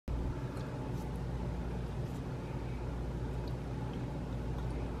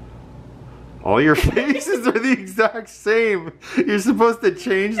All your faces are the exact same. You're supposed to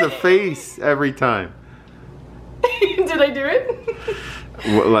change the face every time. Did I do it?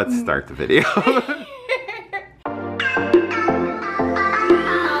 Well, let's start the video.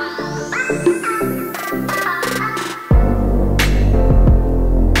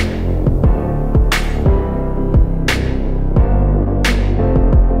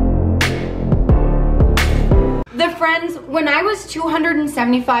 Friends, when I was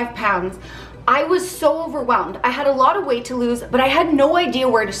 275 pounds, I was so overwhelmed. I had a lot of weight to lose, but I had no idea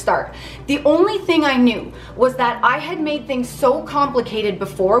where to start. The only thing I knew was that I had made things so complicated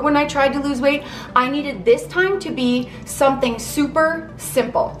before when I tried to lose weight. I needed this time to be something super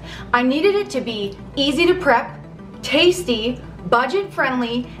simple. I needed it to be easy to prep, tasty, budget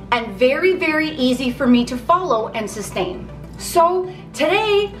friendly, and very, very easy for me to follow and sustain. So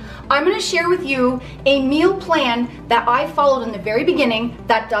today, I'm gonna share with you a meal plan that I followed in the very beginning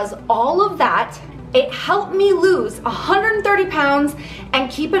that does all of that. It helped me lose 130 pounds and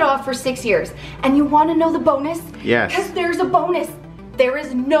keep it off for 6 years. And you wanna know the bonus? Yes. Because there's a bonus. There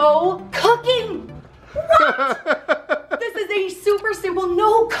is no cooking. What? This is a super simple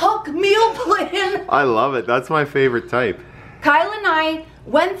no cook meal plan. I love it. That's my favorite type. Kyle and I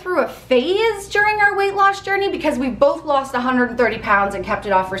went through a phase during our weight loss journey because we both lost 130 pounds and kept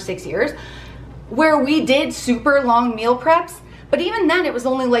it off for 6 years, where we did super long meal preps, but even then it was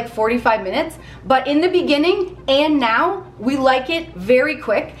only like 45 minutes. But in the beginning and now, we like it very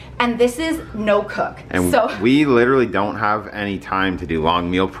quick, and this is no cook. And so we literally don't have any time to do long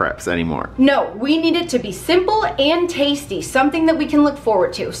meal preps anymore. No, we need it to be simple and tasty, something that we can look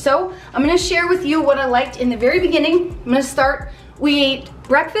forward to. So I'm gonna share with you what I liked in the very beginning. I'm gonna start. We ate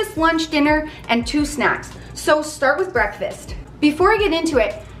breakfast, lunch, dinner, and 2 snacks. So start with breakfast. Before I get into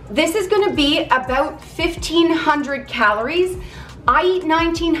it, this is gonna be about 1,500 calories. I eat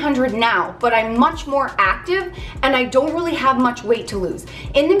 1,900 now, but I'm much more active and I don't really have much weight to lose.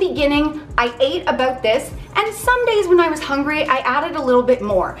 In the beginning, I ate about this, and some days when I was hungry, I added a little bit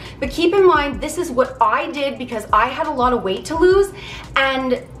more. But keep in mind, this is what I did because I had a lot of weight to lose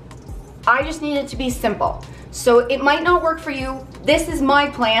and I just needed it to be simple. So it might not work for you. This is my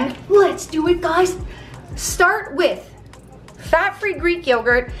plan. Let's do it, guys. Start with fat-free Greek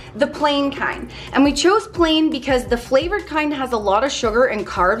yogurt, the plain kind. And we chose plain because the flavored kind has a lot of sugar and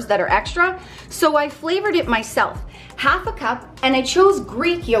carbs that are extra. So I flavored it myself, half a cup, and I chose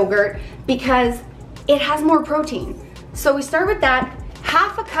Greek yogurt because it has more protein. So we start with that,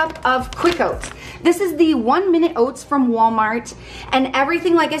 half a cup of quick oats. This is the 1-minute oats from Walmart, and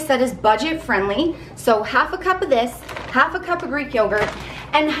everything, like I said, is budget friendly. So half a cup of this, half a cup of Greek yogurt,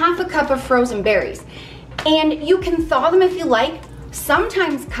 and half a cup of frozen berries. And you can thaw them if you like.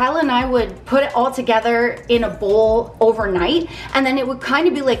 Sometimes Kyle and I would put it all together in a bowl overnight, and then it would kind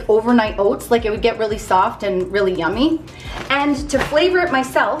of be like overnight oats, like it would get really soft and really yummy. And to flavor it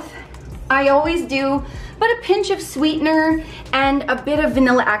myself, I always do but a pinch of sweetener and a bit of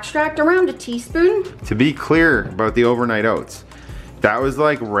vanilla extract, around a teaspoon. To be clear about the overnight oats, that was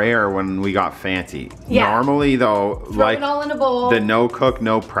like rare when we got fancy. Yeah. Normally though, throw like it all in a bowl. The no cook,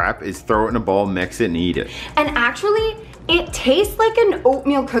 no prep is throw it in a bowl, mix it and eat it. And actually, it tastes like an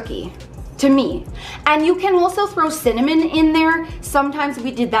oatmeal cookie to me. And you can also throw cinnamon in there. Sometimes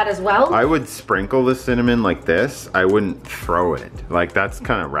we did that as well. I would sprinkle the cinnamon like this. I wouldn't throw it. Like that's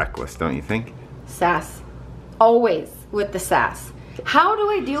kind of reckless, don't you think? Sass. Always with the sass. How do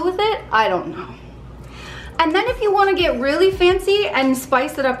I deal with it? I don't know. And then if you want to get really fancy and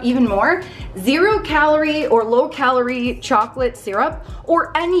spice it up even more, 0-calorie or low-calorie chocolate syrup,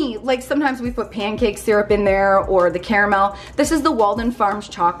 or any, like sometimes we put pancake syrup in there or the caramel. This is the Walden Farms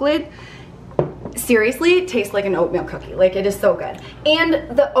chocolate. Seriously, it tastes like an oatmeal cookie. Like, it is so good.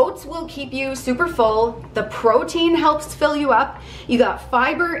 And the oats will keep you super full. The protein helps fill you up. You got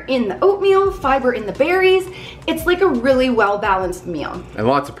fiber in the oatmeal, fiber in the berries. It's like a really well-balanced meal. And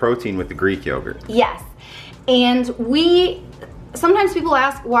lots of protein with the Greek yogurt. Yes. And sometimes people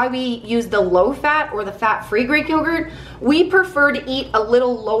ask why we use the low fat or the fat-free Greek yogurt. We prefer to eat a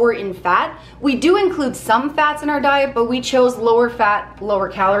little lower in fat. We do include some fats in our diet, but we chose lower fat, lower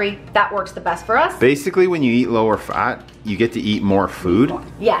calorie. That works the best for us. Basically, when you eat lower fat, you get to eat more food.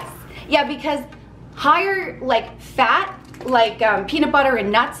 Yes. Yeah, because higher like fat, like peanut butter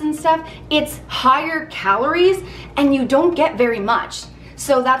and nuts and stuff, it's higher calories and you don't get very much.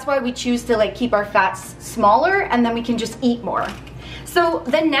 So that's why we choose to like keep our fats smaller, and then we can just eat more. So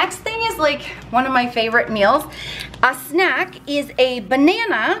the next thing is like one of my favorite meals. A snack is a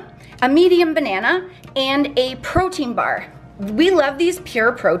banana, a medium banana, and a protein bar. we love these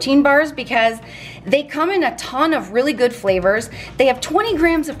pure protein bars because they come in a ton of really good flavors. They have 20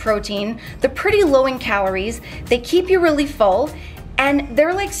 grams of protein. They're pretty low in calories. They keep you really full, and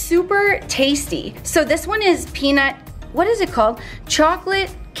they're like super tasty. So this one is peanut, what is it called?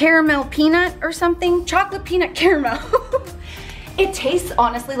 Chocolate caramel peanut or something? Chocolate peanut caramel. It tastes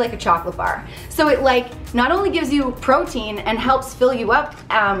honestly like a chocolate bar. So it like not only gives you protein and helps fill you up,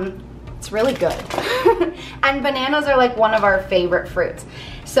 it's really good. And bananas are like one of our favorite fruits.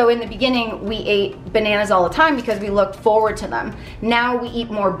 So in the beginning, we ate bananas all the time because we looked forward to them. Now we eat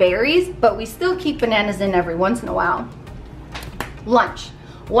more berries, but we still keep bananas in every once in a while. Lunch.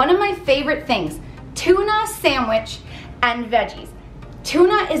 One of my favorite things, tuna sandwich and veggies.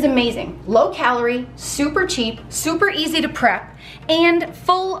 Tuna is amazing. Low calorie, super cheap, super easy to prep, and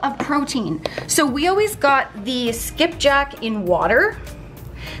full of protein. So we always got the skipjack in water.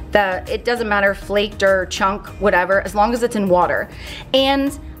 It doesn't matter, flaked or chunk, whatever, as long as it's in water.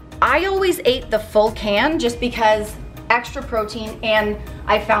 And I always ate the full can just because extra protein, and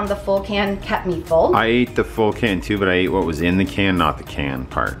I found the full can kept me full. I ate the full can too, but I ate what was in the can, not the can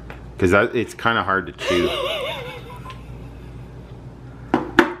part. Because it's kind of hard to chew.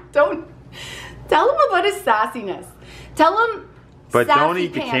 Don't tell him about his sassiness. Tell him. But don't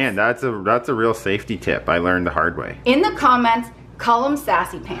eat the can. That's a real safety tip. I learned the hard way. In the comments, call him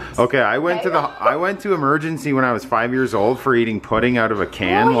sassy pants. Okay, I went to emergency when I was 5 years old for eating pudding out of a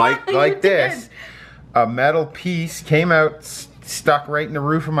can, like this. A metal piece came out, stuck right in the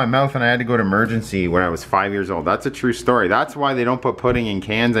roof of my mouth, and I had to go to emergency when I was 5 years old. That's a true story. That's why they don't put pudding in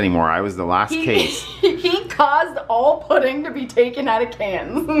cans anymore. I was the last case. He caused all pudding to be taken out of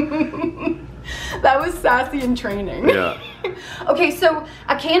cans. That was sassy in training. Yeah. Okay, so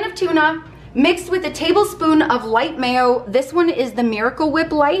a can of tuna mixed with a tablespoon of light mayo. This one is the Miracle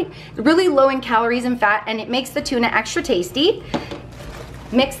Whip Light. Really low in calories and fat, and it makes the tuna extra tasty.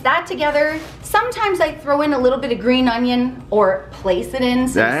 Mix that together. Sometimes I throw in a little bit of green onion or place it in.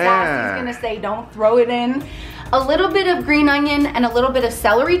 So Sassy's gonna say don't throw it in. A little bit of green onion and a little bit of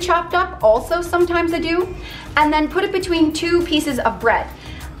celery chopped up also sometimes I do. And then put it between 2 pieces of bread.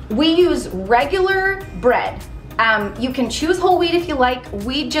 We use regular bread. You can choose whole wheat if you like.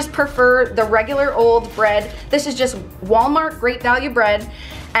 We just prefer the regular old bread. This is just Walmart Great Value bread.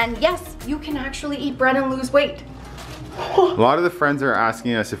 And yes, you can actually eat bread and lose weight. A lot of the friends are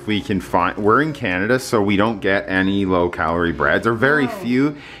asking us if we can find, we're in Canada, so we don't get any low calorie breads, or very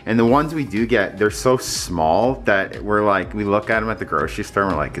few, and the ones we do get, they're so small that we're like, we look at them at the grocery store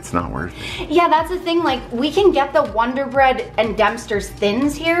and we're like, it's not worth it. Yeah, that's the thing, like we can get the Wonder Bread and Dempster's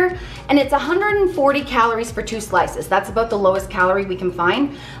Thins here, and it's 140 calories for 2 slices. That's about the lowest calorie we can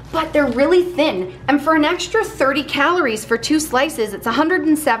find, but they're really thin, and for an extra 30 calories for 2 slices, it's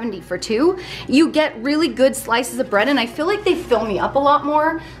 170 for 2. You get really good slices of bread, and I feel like they fill me up a lot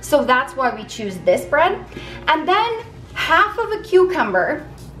more, so that's why we choose this bread. And then half a cucumber.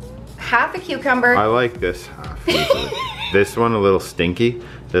 I like this half usually. This one a little stinky,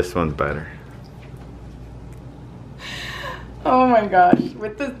 this one's better. Oh my gosh,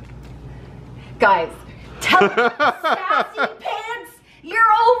 with the guys, tell them, sassy pants, you're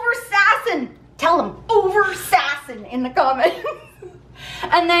over sassing. Tell them over sassing in the comments.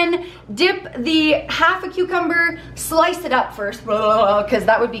 And then dip the half a cucumber, slice it up first, because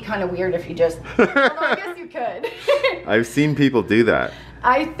that would be kind of weird if you just, although I guess you could. I've seen people do that.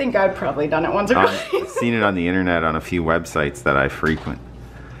 I think I've probably done it once or twice. I've seen it on the internet on a few websites that I frequent.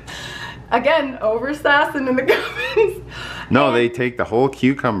 Again, over sassing in the comments. No, and they take the whole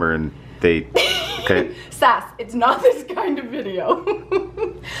cucumber and they, okay. Sass, it's not this kind of video.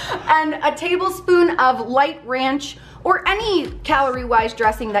 And a tablespoon of light ranch, or any calorie-wise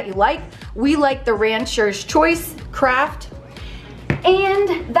dressing that you like. We like the Rancher's Choice Kraft.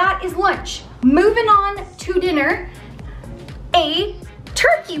 And that is lunch. Moving on to dinner, a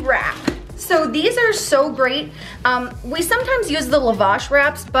turkey wrap. So these are so great. We sometimes use the lavash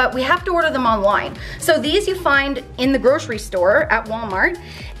wraps, but we have to order them online. So these you find in the grocery store at Walmart,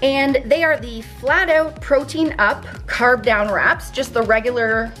 and they are the flat out protein up, carb down wraps, just the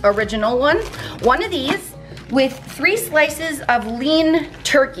regular original one. One of these with 3 slices of lean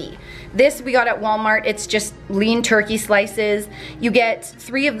turkey. This we got at Walmart, it's just lean turkey slices. You get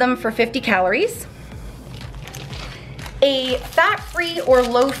 3 of them for 50 calories. A fat-free or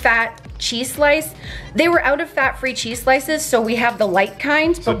low-fat cheese slice. They were out of fat-free cheese slices, so we have the light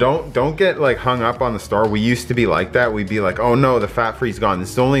kind. So don't get like hung up on the store. We used to be like that. We'd be like, oh no, the fat-free's gone.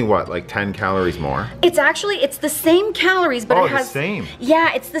 This is only what, like 10 calories more? It's the same calories, but it has... the same?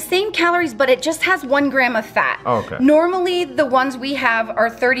 Yeah, it's the same calories, but it just has 1 gram of fat. Oh, okay. Normally, the ones we have are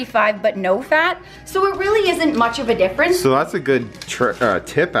 35, but no fat, so it really isn't much of a difference. So that's a good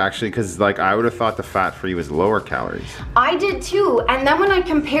tip, actually, because like I would have thought the fat-free was lower calories. I did too, and then when I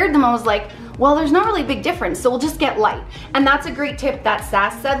compared them, I was like, well, there's not really a big difference, so we'll just get light. And that's a great tip that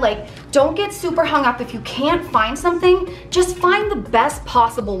Sass said, like, don't get super hung up. If you can't find something, just find the best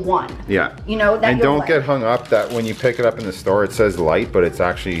possible one. Yeah. You know, that and you'll don't like. get hung up that when you pick it up in the store, it says light, but it's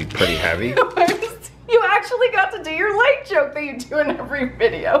actually pretty heavy. You actually got to do your light joke that you do in every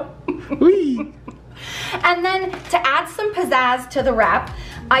video. Whee! And then to add some pizzazz to the wrap,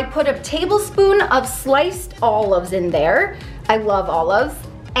 I put a tablespoon of sliced olives in there. I love olives.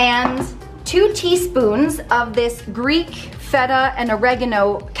 And 2 teaspoons of this Greek feta and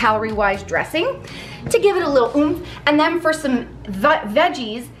oregano calorie-wise dressing to give it a little oomph. And then for some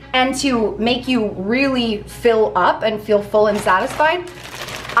veggies and to make you really fill up and feel full and satisfied,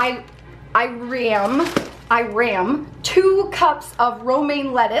 I ram 2 cups of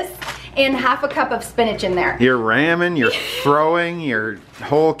romaine lettuce and half a cup of spinach in there. You're ramming, you're throwing, you're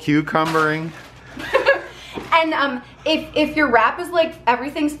whole cucumbering. And if your wrap is like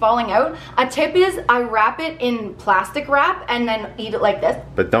everything's falling out, a tip is I wrap it in plastic wrap and then eat it like this.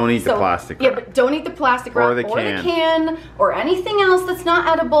 But don't eat the plastic wrap. Yeah, but don't eat the plastic wrap or the can or anything else that's not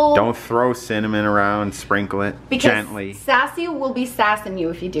edible. Don't throw cinnamon around, sprinkle it gently. Sassy will be sassing you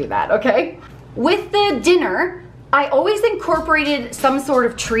if you do that, okay? With the dinner, I always incorporated some sort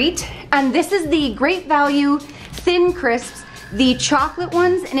of treat, and this is the Great Value Thin Crisps, the chocolate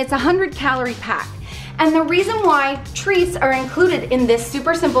ones, and it's a 100-calorie pack. And the reason why treats are included in this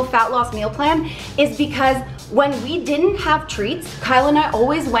super simple fat loss meal plan is because when we didn't have treats, Kyle and I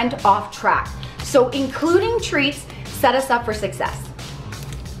always went off track. So including treats set us up for success.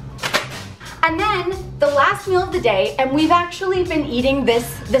 And then the last meal of the day, and we've actually been eating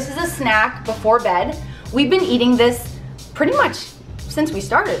this is a snack before bed. We've been eating this pretty much since we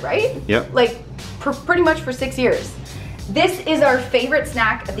started, right? Yep. Like pretty much for 6 years. This is our favorite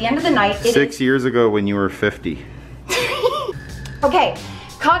snack at the end of the night. 6 years ago when you were 50. Okay,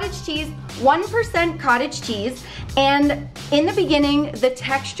 cottage cheese, 1% cottage cheese. And in the beginning, the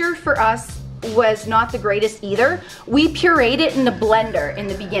texture for us was not the greatest either. We pureed it in the blender in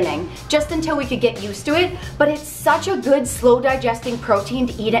the beginning, just until we could get used to it. But it's such a good slow digesting protein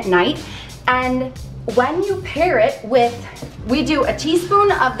to eat at night. And when you pair it with, we do a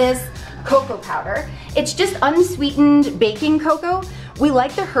teaspoon of this cocoa powder. It's just unsweetened baking cocoa. We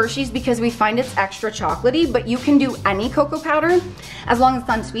like the Hershey's because we find it's extra chocolatey, but you can do any cocoa powder as long as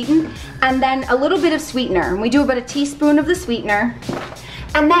it's unsweetened. And then a little bit of sweetener. And we do about a teaspoon of the sweetener.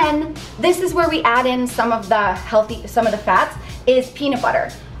 And then this is where we add in some of the fats, is peanut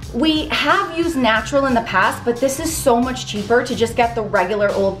butter. We have used natural in the past, but this is so much cheaper to just get the regular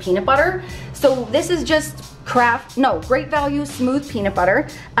old peanut butter. So this is just Great Value smooth peanut butter,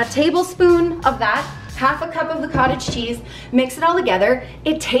 a tablespoon of that, half a cup of the cottage cheese, mix it all together.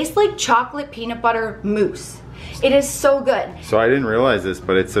 It tastes like chocolate peanut butter mousse. It is so good. So I didn't realize this,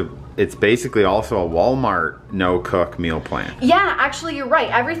 but it's basically also a Walmart no-cook meal plan. Yeah, actually you're right.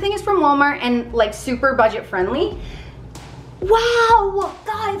 Everything is from Walmart and like super budget friendly. Wow,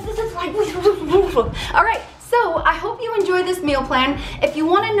 guys, this is like, all right. So I hope you enjoy this meal plan. If you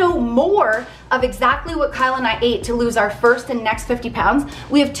want to know more of exactly what Kyle and I ate to lose our first and next 50 pounds,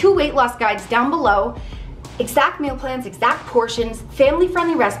 we have 2 weight loss guides down below. Exact meal plans, exact portions,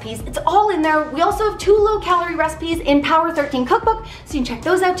 family-friendly recipes. It's all in there. We also have 2 low-calorie recipes in Power 13 Cookbook, so you can check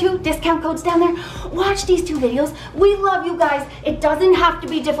those out too. Discount codes down there. Watch these 2 videos. We love you guys. It doesn't have to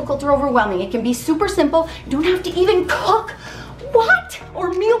be difficult or overwhelming. It can be super simple. You don't have to even cook. What?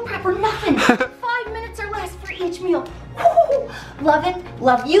 Or meal prep or nothing. 5 minutes or less for each meal. Woo! Love it.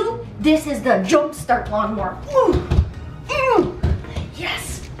 Love you. This is the Jumpstart Lawnmower.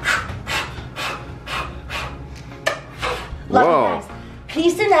 Yes. Love you guys.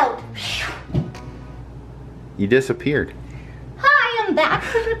 Peace and out. You disappeared. Hi, I'm back.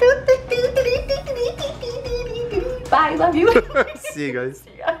 Bye, love you. See you guys.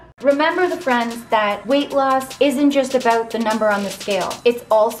 See ya. Remember, the friends, that weight loss isn't just about the number on the scale. It's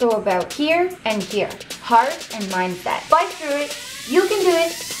also about here and here. Heart and mindset. Fight through it. You can do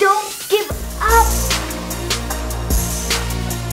it. Don't give up.